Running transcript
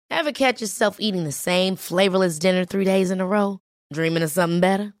Ever catch yourself eating the same flavorless dinner 3 days in a row? Dreaming of something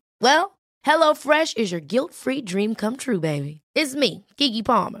better? Well, HelloFresh is your guilt-free dream come true, baby. It's me, Keke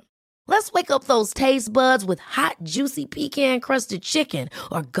Palmer. Let's wake up those taste buds with hot, juicy pecan-crusted chicken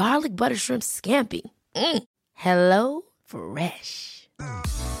or garlic butter shrimp scampi. Hello Fresh.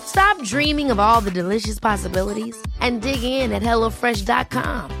 Stop dreaming of all the delicious possibilities and dig in at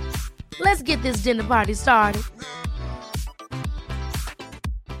HelloFresh.com. Let's get this dinner party started.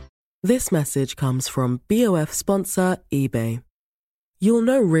 This message comes from BOF sponsor eBay. You'll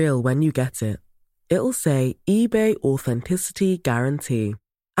know real when you get it. It'll say eBay Authenticity Guarantee.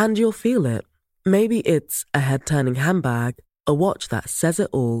 And you'll feel it. Maybe it's a head-turning handbag, a watch that says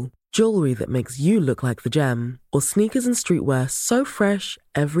it all, jewelry that makes you look like the gem, or sneakers and streetwear so fresh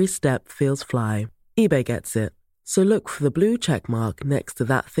every step feels fly. eBay gets it. So look for the blue check mark next to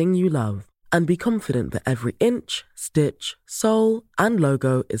that thing you love. And be confident that every inch, stitch, sole, and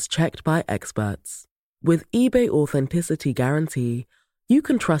logo is checked by experts. With eBay Authenticity Guarantee, you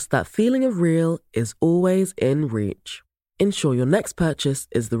can trust that feeling of real is always in reach. Ensure your next purchase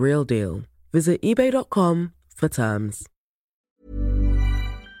is the real deal. Visit eBay.com for terms.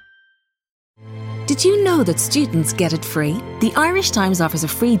 Did you know that students get it free? The Irish Times offers a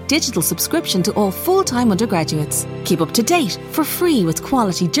free digital subscription to all full-time undergraduates. Keep up to date for free with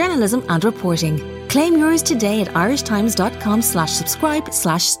quality journalism and reporting. Claim yours today at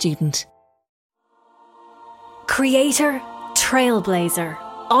irishtimes.com/subscribe/student. Creator, trailblazer,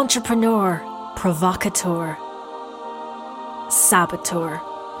 entrepreneur, provocateur, saboteur.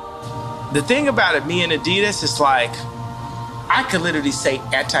 The thing about it, me and Adidas, is like, I could literally say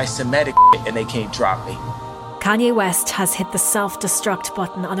anti-Semitic and they can't drop me. Kanye West has hit the self-destruct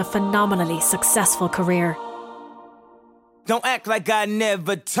button on a phenomenally successful career. Don't act like I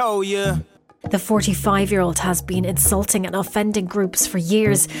never told you. The 45-year-old has been insulting and offending groups for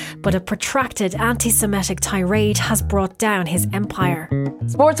years, but a protracted anti-Semitic tirade has brought down his empire.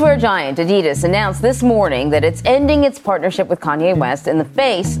 Sportswear giant Adidas announced this morning that it's ending its partnership with Kanye West in the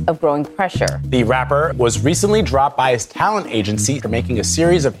face of growing pressure. The rapper was recently dropped by his talent agency for making a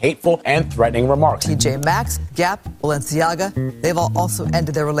series of hateful and threatening remarks. TJ Maxx, Gap, Balenciaga, they've all also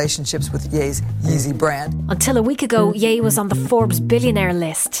ended their relationships with Ye's Yeezy brand. Until a week ago, Ye was on the Forbes billionaire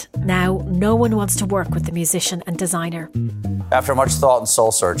list. Now, no one wants to work with the musician and designer. After much thought and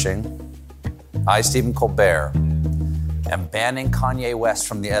soul-searching, I, Stephen Colbert, am banning Kanye West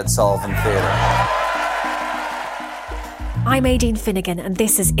from the Ed Sullivan Theatre. I'm Aideen Finnegan, and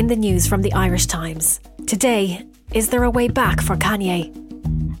this is In the News from the Irish Times. Today, is there a way back for Kanye?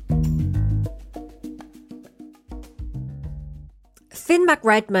 Finn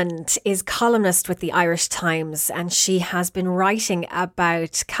McRedmond is columnist with the Irish Times, and she has been writing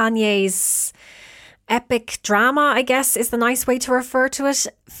about Kanye's epic drama, I guess is the nice way to refer to it.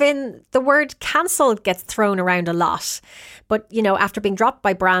 Finn, the word cancelled gets thrown around a lot. But, you know, after being dropped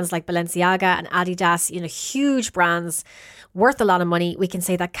by brands like Balenciaga and Adidas, you know, huge brands worth a lot of money, we can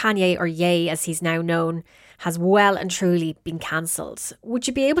say that Kanye, or Ye as he's now known, has well and truly been cancelled. Would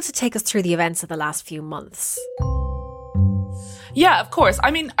you be able to take us through the events of the last few months? Yeah, of course.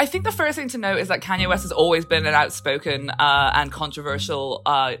 I mean, I think the first thing to note is that Kanye West has always been an outspoken and controversial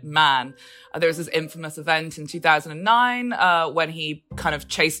man. There was this infamous event in 2009 when he kind of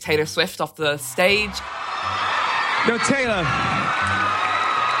chased Taylor Swift off the stage. Yo, Taylor,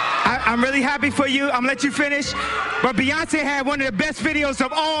 I'm really happy for you. I'm gonna let you finish. But Beyonce had one of the best videos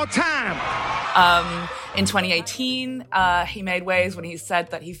of all time. In 2018, he made waves when he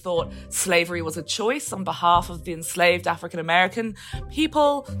said that he thought slavery was a choice on behalf of the enslaved African-American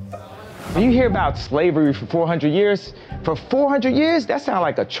people. When you hear about slavery for 400 years, for 400 years, that sounds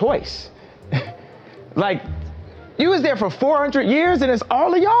like a choice. Like, you was there for 400 years and it's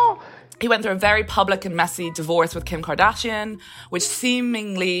all of y'all? He went through a very public and messy divorce with Kim Kardashian, which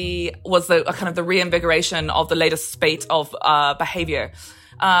seemingly was a kind of the reinvigoration of the latest spate of behavior.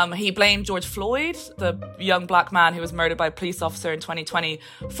 He blamed George Floyd, the young black man who was murdered by a police officer in 2020,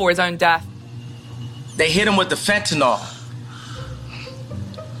 for his own death. They hit him with the fentanyl.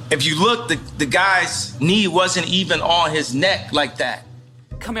 If you look, the guy's knee wasn't even on his neck like that.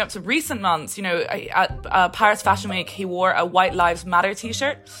 Coming up to recent months, you know, at Paris Fashion Week, he wore a White Lives Matter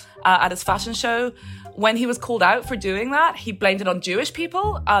t-shirt at his fashion show. When he was called out for doing that, he blamed it on Jewish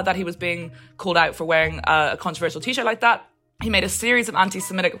people, that he was being called out for wearing a controversial t-shirt like that. He made a series of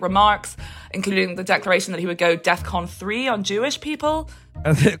anti-Semitic remarks, including the declaration that he would go DEFCON 3 on Jewish people.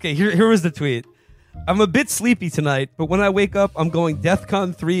 Okay, here was the tweet. I'm a bit sleepy tonight, but when I wake up, I'm going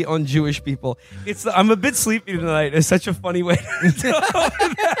DEFCON 3 on Jewish people. I'm a bit sleepy tonight. It's such a funny way to tell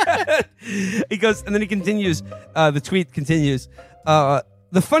that. He goes, and then he continues, the tweet continues,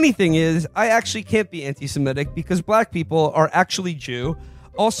 The funny thing is, I actually can't be anti-Semitic because black people are actually Jew.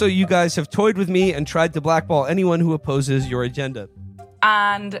 Also, you guys have toyed with me and tried to blackball anyone who opposes your agenda.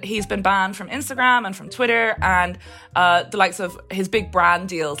 And he's been banned from Instagram and from Twitter, and the likes of his big brand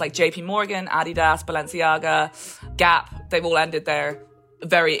deals like JP Morgan, Adidas, Balenciaga, Gap, they've all ended their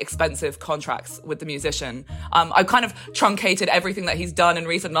very expensive contracts with the musician. I've kind of truncated everything that he's done in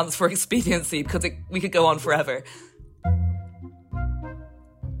recent months for expediency because we could go on forever.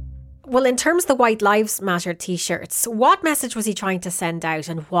 Well, in terms of the White Lives Matter t-shirts, what message was he trying to send out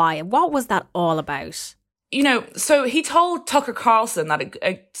and why? What was that all about? You know, so he told Tucker Carlson, that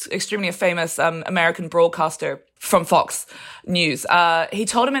extremely famous American broadcaster from Fox News, he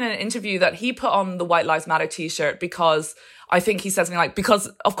told him in an interview that he put on the White Lives Matter t-shirt because I think he said something like, because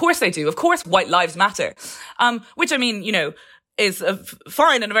of course they do. Of course white lives matter. Which, I mean, you know, is a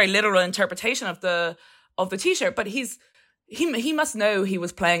fine and a very literal interpretation of the t-shirt, but he must know he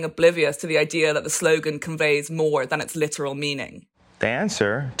was playing oblivious to the idea that the slogan conveys more than its literal meaning. The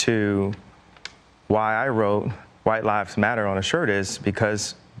answer to why I wrote White Lives Matter on a shirt is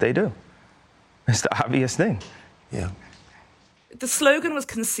because they do. It's the obvious thing. Yeah. The slogan was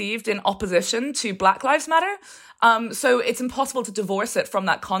conceived in opposition to Black Lives Matter. So it's impossible to divorce it from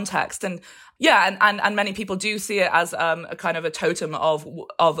that context. And yeah, and many people do see it as a kind of a totem of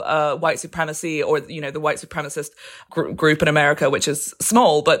white supremacy, or, you know, the white supremacist group in America, which is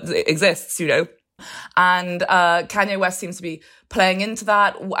small, but it exists, you know. And Kanye West seems to be playing into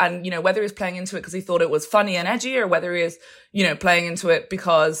that. And, you know, whether he's playing into it because he thought it was funny and edgy, or whether he is, you know, playing into it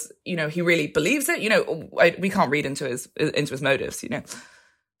because, you know, he really believes it, you know, we can't read into his motives, you know.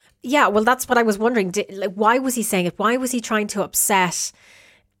 Yeah, well, that's what I was wondering. Why was he saying it? Why was he trying to upset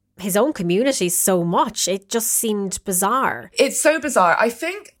his own community so much? It just seemed bizarre. It's so bizarre. I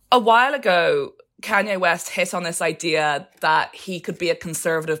think a while ago, Kanye West hit on this idea that he could be a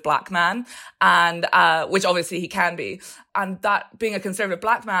conservative black man, and which obviously he can be. And that being a conservative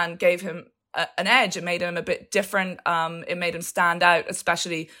black man gave him an edge. It made him a bit different. It made him stand out,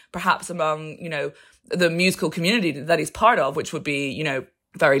 especially perhaps among, you know, the musical community that he's part of, which would be, you know,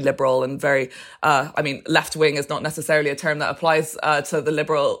 very liberal and very, I mean, left wing is not necessarily a term that applies to the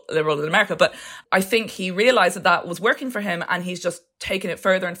liberal in America. But I think he realized that was working for him, and he's just taken it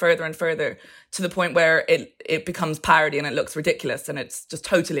further and further and further to the point where it becomes parody and it looks ridiculous and it's just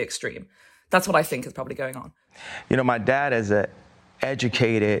totally extreme. That's what I think is probably going on. You know, my dad is an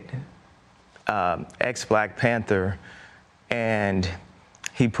educated ex-Black Panther, and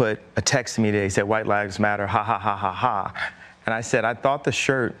he put a text to me today. He said, "White Lives Matter, ha, ha, ha, ha, ha." And I said, I thought the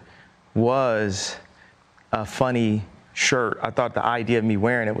shirt was a funny shirt. I thought the idea of me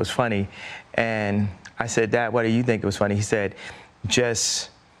wearing it was funny. And I said, "Dad, what do you think it was funny?" He said,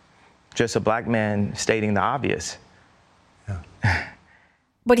 just a black man stating the obvious. Yeah.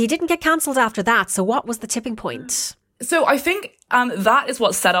 But he didn't get cancelled after that. So what was the tipping point? So I think that is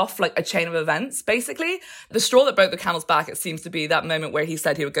what set off like a chain of events, basically. The straw that broke the camel's back, it seems to be that moment where he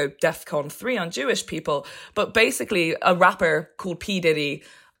said he would go DEFCON 3 on Jewish people. But basically, a rapper called P. Diddy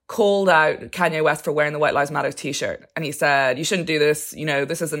called out Kanye West for wearing the White Lives Matter t-shirt. And he said, "You shouldn't do this. You know,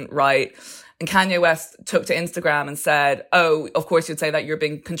 this isn't right." And Kanye West took to Instagram and said, "Oh, of course you'd say that you're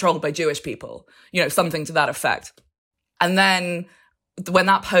being controlled by Jewish people." You know, something to that effect. And then when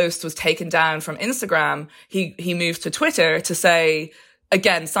that post was taken down from Instagram, he moved to Twitter to say,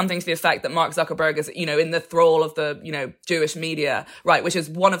 again, something to the effect that Mark Zuckerberg is, you know, in the thrall of the, you know, Jewish media, right? Which is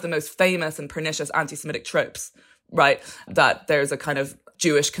one of the most famous and pernicious anti-Semitic tropes, right? That there's a kind of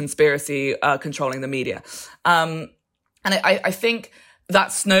Jewish conspiracy controlling the media. And I think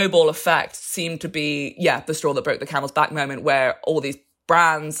that snowball effect seemed to be, the straw that broke the camel's back moment, where all these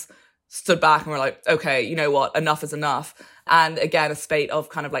brands stood back and were like, okay, you know what, enough is enough. And again, a spate of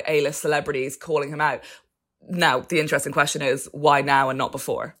kind of like A-list celebrities calling him out. Now, the interesting question is, why now and not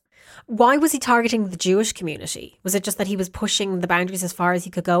before? Why was he targeting the Jewish community? Was it just that he was pushing the boundaries as far as he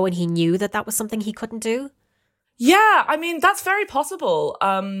could go and he knew that that was something he couldn't do? Yeah, I mean, that's very possible.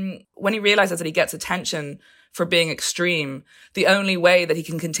 When he realizes that he gets attention for being extreme, the only way that he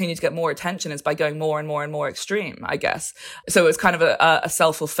can continue to get more attention is by going more and more and more extreme, I guess. So it's kind of a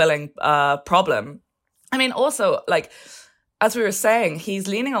self-fulfilling problem. I mean, also, like, as we were saying, he's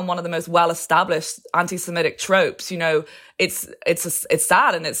leaning on one of the most well-established anti-Semitic tropes. You know, it's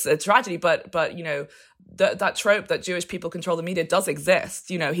sad and it's a tragedy, but you know, that trope that Jewish people control the media does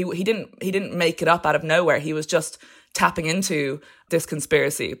exist. You know, he didn't make it up out of nowhere. He was just tapping into this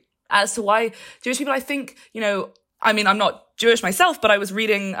conspiracy. As to why Jewish people, I think, you know, I mean, I'm not Jewish myself, but I was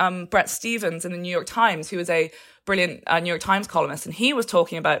reading Bret Stephens in the New York Times, who is a brilliant New York Times columnist, and he was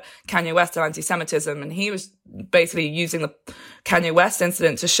talking about Kanye West and anti-Semitism, and he was basically using the Kanye West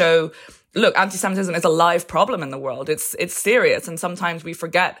incident to show, look, anti-Semitism is a live problem in the world. It's serious, and sometimes we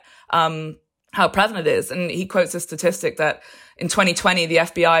forget how prevalent it is. And he quotes a statistic that in 2020, the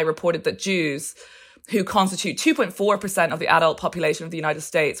FBI reported that Jews, who constitute 2.4% of the adult population of the United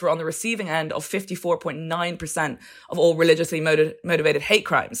States, were on the receiving end of 54.9% of all religiously motivated hate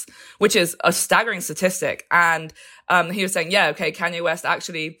crimes, which is a staggering statistic. And he was saying, Kanye West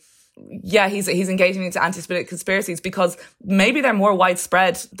actually, he's engaging into anti-Semitic conspiracies because maybe they're more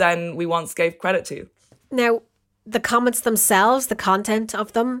widespread than we once gave credit to. Now, the comments themselves, the content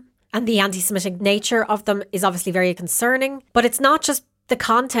of them, and the anti-Semitic nature of them is obviously very concerning. But it's not just the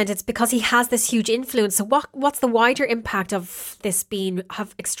content, it's because he has this huge influence. So what's the wider impact of this being?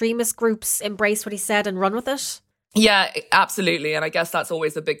 Have extremist groups embraced what he said and run with it? Yeah, absolutely. And I guess that's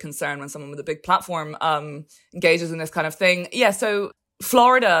always a big concern when someone with a big platform engages in this kind of thing. Yeah, so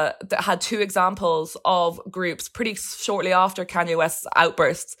Florida had 2 examples of groups pretty shortly after Kanye West's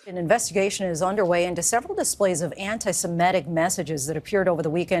outbursts. An investigation is underway into several displays of anti-Semitic messages that appeared over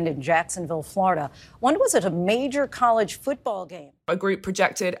the weekend in Jacksonville, Florida. One was at a major college football game. A group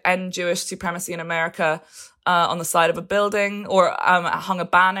projected "End Jewish Supremacy in America" on the side of a building, or hung a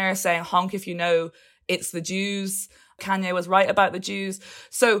banner saying "Honk if you know it's the Jews." Kanye was right about the Jews.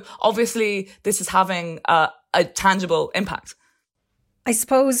 So obviously this is having a tangible impact. I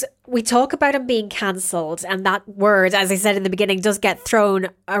suppose we talk about him being cancelled, and that word, as I said in the beginning, does get thrown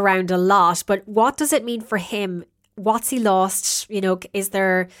around a lot. But what does it mean for him? What's he lost? Is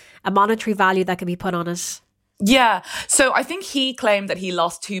there a monetary value that can be put on it? Yeah. So I think he claimed that he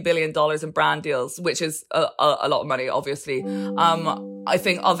lost $2 billion in brand deals, which is a lot of money, obviously. I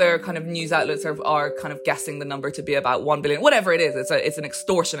think other kind of news outlets are kind of guessing the number to be about 1 billion, whatever it is. It's an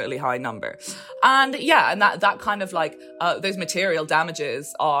extortionately high number. And that kind of like, those material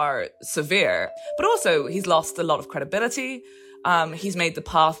damages are severe, but also he's lost a lot of credibility. He's made the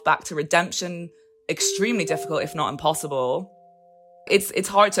path back to redemption extremely difficult, if not impossible. It's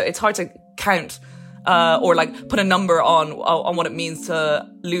hard to count or like put a number on what it means to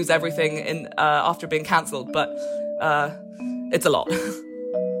lose everything after being cancelled, but it's a lot.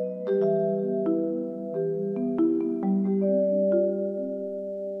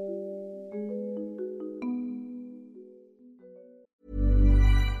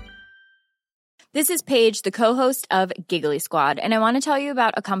 This is Paige, the co-host of Giggly Squad, and I want to tell you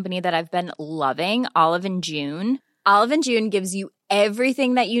about a company that I've been loving, Olive & June. Olive & June gives you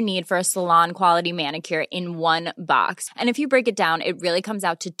everything that you need for a salon-quality manicure in one box. And if you break it down, it really comes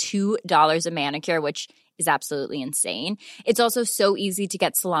out to $2 a manicure, which is absolutely insane. It's also so easy to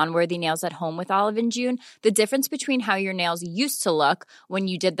get salon-worthy nails at home with Olive & June. The difference between how your nails used to look when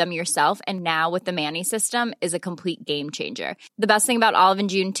you did them yourself and now with the Mani system is a complete game changer. The best thing about Olive &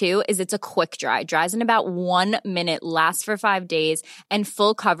 June, too, is it's a quick dry. Dries in about 1 minute, lasts for 5 days, and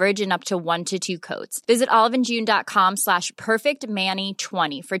full coverage in up to 1 to 2 coats. Visit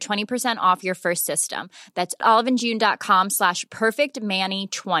oliveandjune.com/perfectmani20 for 20% off your first system. That's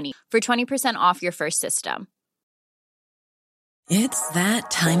oliveandjune.com/perfectmani20 for 20% off your first system. It's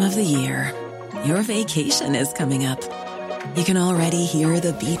that time of the year. Your vacation is coming up. You can already hear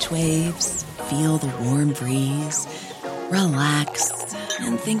the beach waves, feel the warm breeze, relax,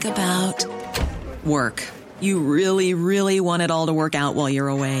 and think about work. You really, really want it all to work out while you're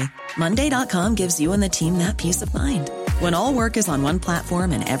away. Monday.com gives you and the team that peace of mind. When all work is on one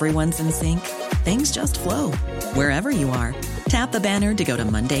platform and everyone's in sync, things just flow. Wherever you are, tap the banner to go to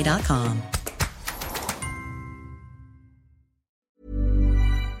Monday.com.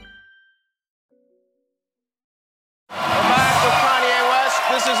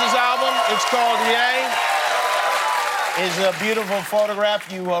 This is his album. It's called Ye. It's a beautiful photograph.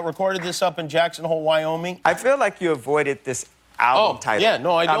 You recorded this up in Jackson Hole, Wyoming. I feel like you avoided this album title. Yeah,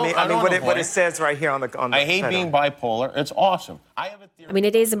 no, I don't. I mean what it says right here on the I hate title. being bipolar. It's awesome. I mean,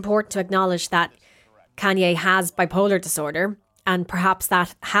 it is important to acknowledge that Kanye has bipolar disorder, and perhaps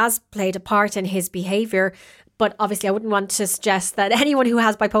that has played a part in his behaviour. But obviously, I wouldn't want to suggest that anyone who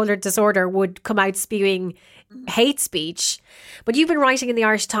has bipolar disorder would come out spewing hate speech. But you've been writing in the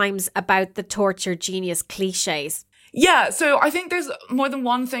Irish Times about the torture genius cliches. Yeah, so I think there's more than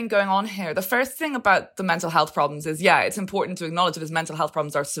one thing going on here. The first thing about the mental health problems is, it's important to acknowledge that his mental health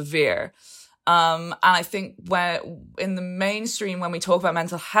problems are severe. And I think in the mainstream, when we talk about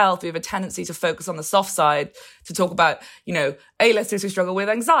mental health, we have a tendency to focus on the soft side, to talk about, A-listers who struggle with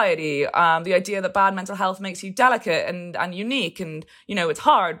anxiety, the idea that bad mental health makes you delicate and unique, and, it's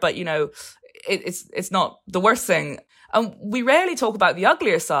hard, but, it's not the worst thing. And we rarely talk about the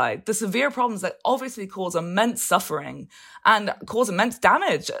uglier side, the severe problems that obviously cause immense suffering and cause immense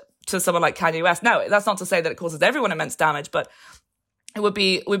damage to someone like Kanye West. Now, that's not to say that it causes everyone immense damage, but it would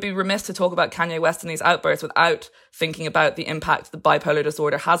be remiss to talk about Kanye West and these outbursts without thinking about the impact the bipolar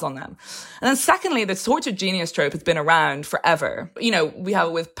disorder has on them. And then secondly, the tortured genius trope has been around forever. You know, we have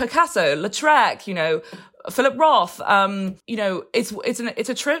it with Picasso, Lautrec, you know, Philip Roth. You know, it's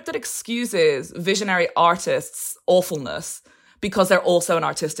a trope that excuses visionary artists' awfulness because they're also an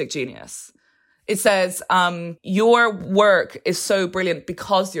artistic genius. It says, your work is so brilliant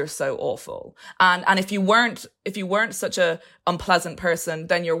because you're so awful. And if you weren't such a unpleasant person,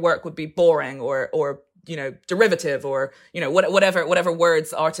 then your work would be boring or you know, derivative or, you know, whatever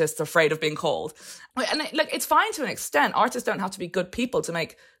words artists are afraid of being called. And it's fine to an extent. Artists don't have to be good people to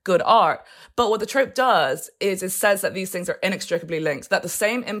make good art. But what the trope does is it says that these things are inextricably linked, that the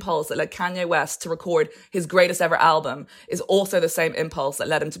same impulse that led Kanye West to record his greatest ever album is also the same impulse that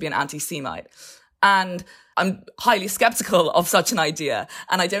led him to be an anti-Semite. And I'm highly skeptical of such an idea.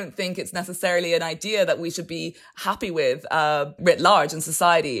 And I don't think it's necessarily an idea that we should be happy with writ large in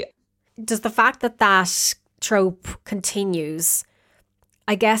society. Does the fact that trope continues,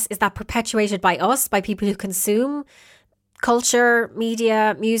 I guess, is that perpetuated by us, by people who consume culture,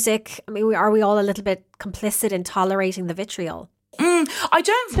 media, music? I mean, are we all a little bit complicit in tolerating the vitriol? I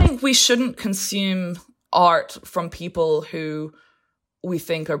don't think we shouldn't consume art from people who we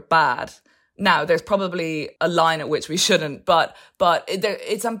think are bad. Now, there's probably a line at which we shouldn't, but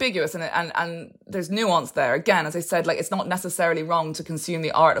it's ambiguous and there's nuance there. Again, as I said, like, it's not necessarily wrong to consume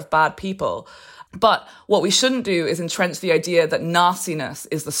the art of bad people. But what we shouldn't do is entrench the idea that nastiness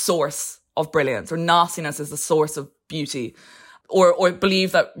is the source of brilliance or nastiness is the source of beauty or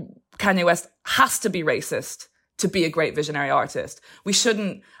believe that Kanye West has to be racist to be a great visionary artist. We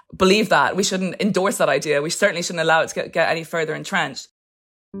shouldn't believe that. We shouldn't endorse that idea. We certainly shouldn't allow it to get any further entrenched.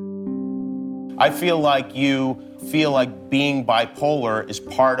 I feel like you feel like being bipolar is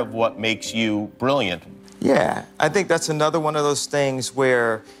part of what makes you brilliant. Yeah, I think that's another one of those things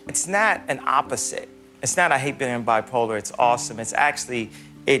where it's not an opposite. It's not I hate being bipolar, it's awesome. It's actually,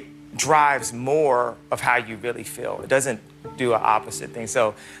 it drives more of how you really feel. It doesn't do an opposite thing.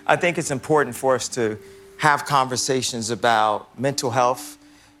 So I think it's important for us to have conversations about mental health,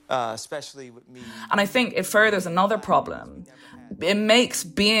 especially with me. And I think it furthers another problem. It makes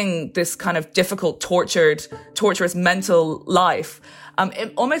being this kind of difficult, torturous mental life,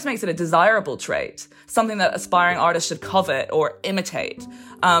 it almost makes it a desirable trait, something that aspiring artists should covet or imitate.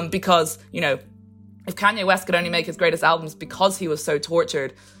 Because, you know, if Kanye West could only make his greatest albums because he was so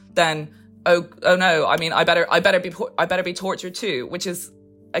tortured, then oh no, I mean, I better be tortured too, which is,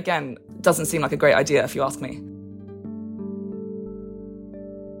 again, doesn't seem like a great idea if you ask me.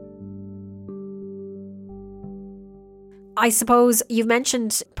 I suppose you've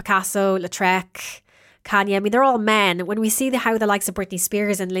mentioned Picasso, Lautrec, Kanye. I mean, they're all men. When we see how the likes of Britney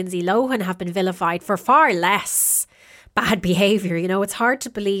Spears and Lindsay Lohan have been vilified for far less bad behaviour, you know, it's hard to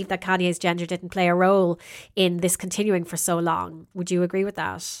believe that Kanye's gender didn't play a role in this continuing for so long. Would you agree with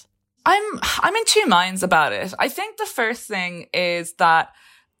that? I'm in two minds about it. I think the first thing is that,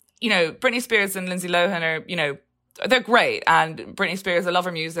 you know, Britney Spears and Lindsay Lohan are, you know, they're great. And Britney Spears, I love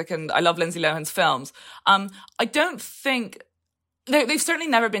her music and I love Lindsay Lohan's films. I don't think they've certainly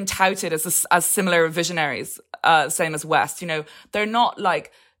never been touted as similar visionaries, same as West. You know, they're not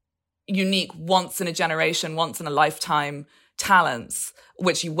like unique once in a generation, once in a lifetime talents,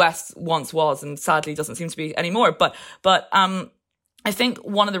 which West once was and sadly doesn't seem to be anymore. But I think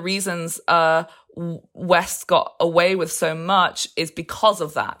one of the reasons West got away with so much is because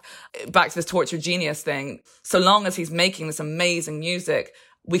of that. Back to this torture genius thing. So long as he's making this amazing music,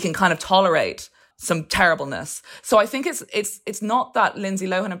 we can kind of tolerate some terribleness. So I think it's not that Lindsay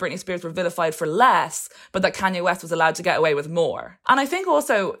Lohan and Britney Spears were vilified for less, but that Kanye West was allowed to get away with more. And I think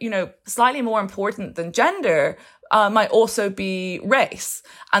also, you know, slightly more important than gender might also be race.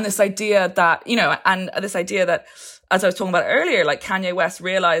 And this idea that, you know, and this idea that, as I was talking about earlier, like Kanye West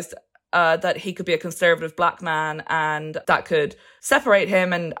realized that he could be a conservative black man and that could separate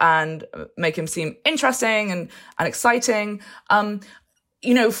him and make him seem interesting and exciting.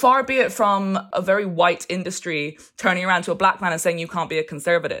 You know, far be it from a very white industry turning around to a black man and saying you can't be a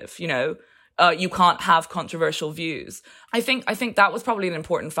conservative, you know, you can't have controversial views. I think that was probably an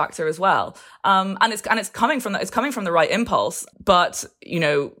important factor as well. And it's coming from the right impulse, but you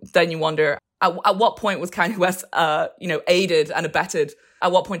know, then you wonder at what point was Kanye West you know, aided and abetted?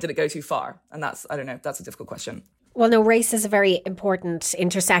 At what point did it go too far? And that's, I don't know, that's a difficult question. Well, no, race is a very important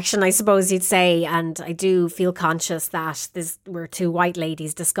intersection, I suppose you'd say. And I do feel conscious that we're two white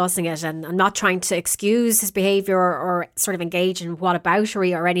ladies discussing it. And I'm not trying to excuse his behaviour or sort of engage in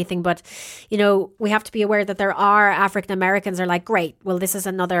whataboutery or anything. But, you know, we have to be aware that there are African Americans who are like, great, well, this is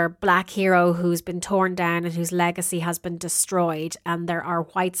another black hero who's been torn down and whose legacy has been destroyed. And there are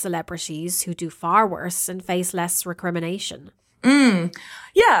white celebrities who do far worse and face less recrimination.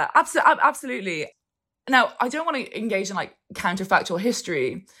 Yeah, absolutely. Now, I don't want to engage in like counterfactual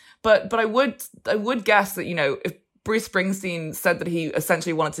history, but I would guess that, you know, if Bruce Springsteen said that he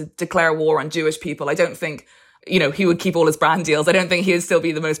essentially wanted to declare war on Jewish people, I don't think, you know, he would keep all his brand deals. I don't think he'd still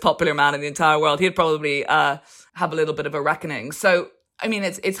be the most popular man in the entire world. He'd probably have a little bit of a reckoning. So, I mean,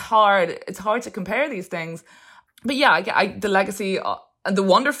 it's hard to compare these things. But yeah, the legacy, the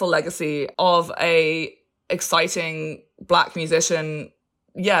wonderful legacy of a exciting black musician,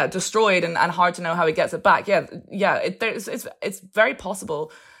 destroyed and hard to know how he gets it back. It's very possible.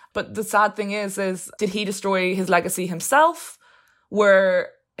 But the sad thing is did he destroy his legacy himself? Were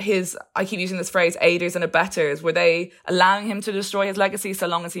I keep using this phrase, aiders and abettors, were they allowing him to destroy his legacy so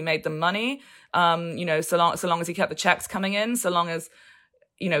long as he made them money? So long as he kept the checks coming in, so long as,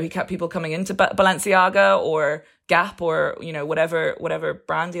 you know, he kept people coming into Balenciaga or Gap or, you know, whatever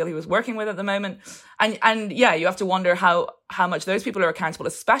brand deal he was working with at the moment. And you have to wonder how much those people are accountable,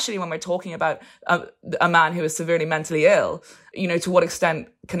 especially when we're talking about a man who is severely mentally ill. You know, to what extent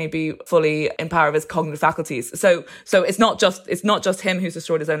can he be fully in power of his cognitive faculties? So it's not just him who's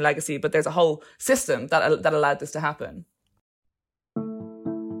destroyed his own legacy, but there's a whole system that allowed this to happen.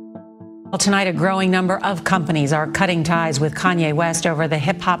 Well, tonight, a growing number of companies are cutting ties with Kanye West over the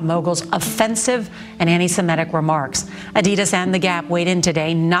hip-hop mogul's offensive and anti-Semitic remarks. Adidas and The Gap weighed in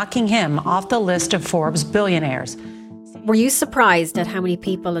today, knocking him off the list of Forbes billionaires. Were you surprised at how many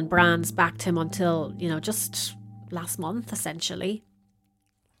people and brands backed him until, you know, just last month, essentially?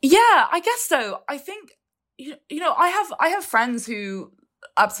 Yeah, I guess so. I think, you know, I have friends who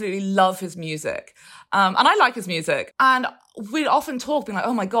absolutely love his music. And I like his music. And we'd often talk being like,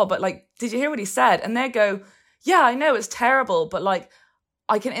 oh my God, but like, did you hear what he said? And they go, yeah, I know it's terrible, but like,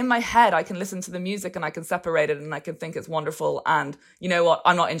 in my head, I can listen to the music and I can separate it and I can think it's wonderful. And you know what?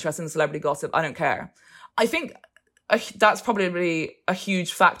 I'm not interested in celebrity gossip. I don't care. I think that's probably a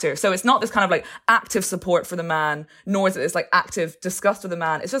huge factor. So it's not this kind of like active support for the man, nor is it this like active disgust for the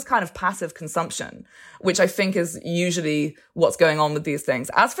man. It's just kind of passive consumption, which I think is usually what's going on with these things.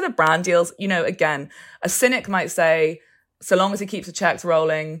 As for the brand deals, you know, again, a cynic might say, so long as he keeps the checks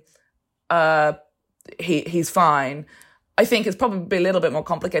rolling, he's fine. I think it's probably a little bit more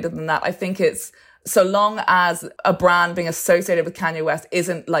complicated than that. I think it's so long as a brand being associated with Kanye West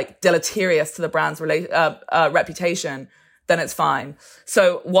isn't like deleterious to the brand's reputation, then it's fine.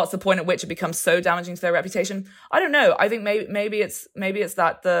 So what's the point at which it becomes so damaging to their reputation? I don't know. I think maybe it's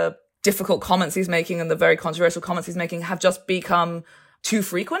that the difficult comments he's making and the very controversial comments he's making have just become too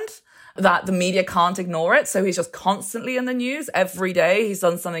frequent, that the media can't ignore it. So he's just constantly in the news. Every day he's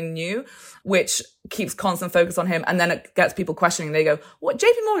done something new, which keeps constant focus on him. And then it gets people questioning. They go, what,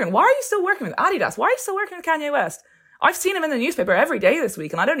 JP Morgan, why are you still working with Adidas? Why are you still working with Kanye West? I've seen him in the newspaper every day this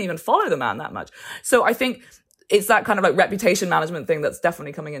week and I don't even follow the man that much. So I think it's that kind of like reputation management thing that's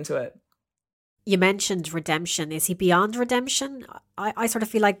definitely coming into it. You mentioned redemption. Is he beyond redemption? I sort of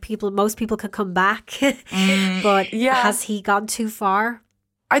feel like most people could come back, but has he gone too far?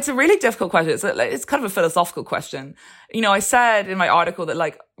 It's a really difficult question. It's kind of a philosophical question. You know, I said in my article that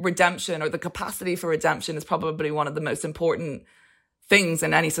like redemption or the capacity for redemption is probably one of the most important things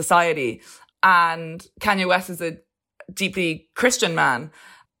in any society. And Kanye West is a deeply Christian man.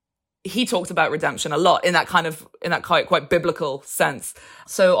 He talks about redemption a lot in that quite biblical sense.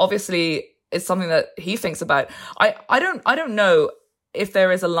 So obviously it's something that he thinks about. I don't know if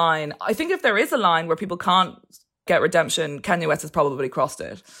there is a line. I think if there is a line where people can't get redemption, Kanye West has probably crossed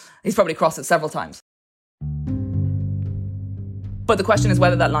it. He's probably crossed it several times. But the question is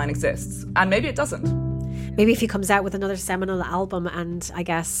whether that line exists. And maybe it doesn't. Maybe if he comes out with another seminal album and I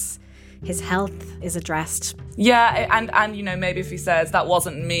guess his health is addressed. Yeah, and you know, maybe if he says that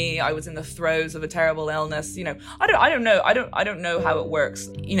wasn't me, I was in the throes of a terrible illness, you know, I don't know. I don't know how it works.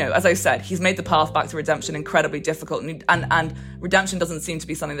 You know, as I said, he's made the path back to redemption incredibly difficult, and redemption doesn't seem to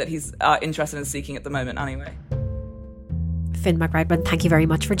be something that he's interested in seeking at the moment anyway. Finn McRedmond, thank you very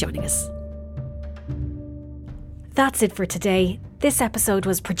much for joining us. That's it for today. This episode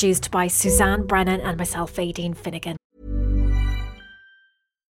was produced by Suzanne Brennan and myself, Aideen Finnegan.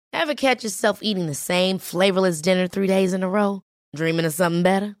 Ever catch yourself eating the same flavorless dinner 3 days in a row? Dreaming of something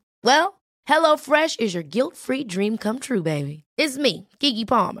better? Well, HelloFresh is your guilt-free dream come true, baby. It's me, Keke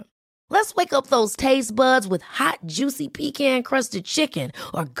Palmer. Let's wake up those taste buds with hot, juicy pecan-crusted chicken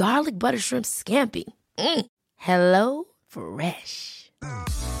or garlic butter shrimp scampi. Hello Fresh.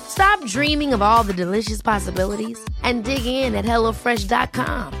 Stop dreaming of all the delicious possibilities and dig in at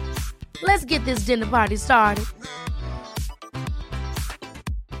HelloFresh.com. Let's get this dinner party started.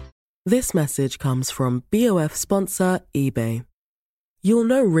 This message comes from BOF sponsor eBay. You'll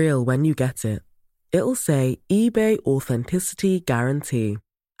know real when you get it. It'll say eBay Authenticity Guarantee.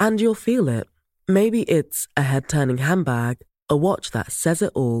 And you'll feel it. Maybe it's a head-turning handbag, a watch that says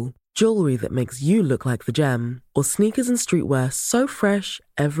it all, jewelry that makes you look like the gem, or sneakers and streetwear so fresh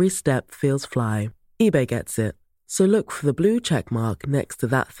every step feels fly. eBay gets it. So look for the blue check mark next to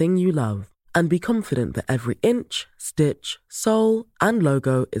that thing you love and be confident that every inch, stitch, sole, and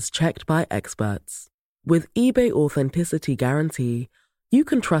logo is checked by experts. With eBay Authenticity Guarantee, you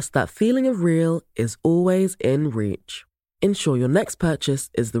can trust that feeling of real is always in reach. Ensure your next purchase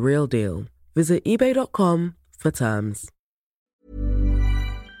is the real deal. Visit eBay.com for terms.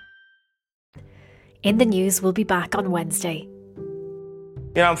 In the News will be back on Wednesday.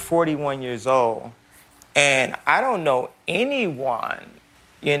 You know, I'm 41 years old, and I don't know anyone,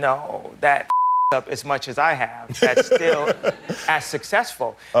 that up as much as I have that's still as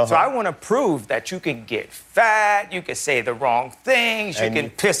successful. So I want to prove that you can get fat, you can say the wrong things, you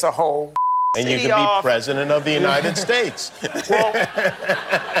can piss a whole and you can be off. president of the United States. Well,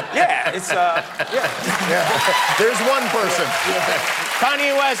 yeah, it's There's one person.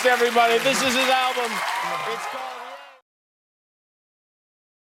 Kanye West, everybody. This is his album. It's called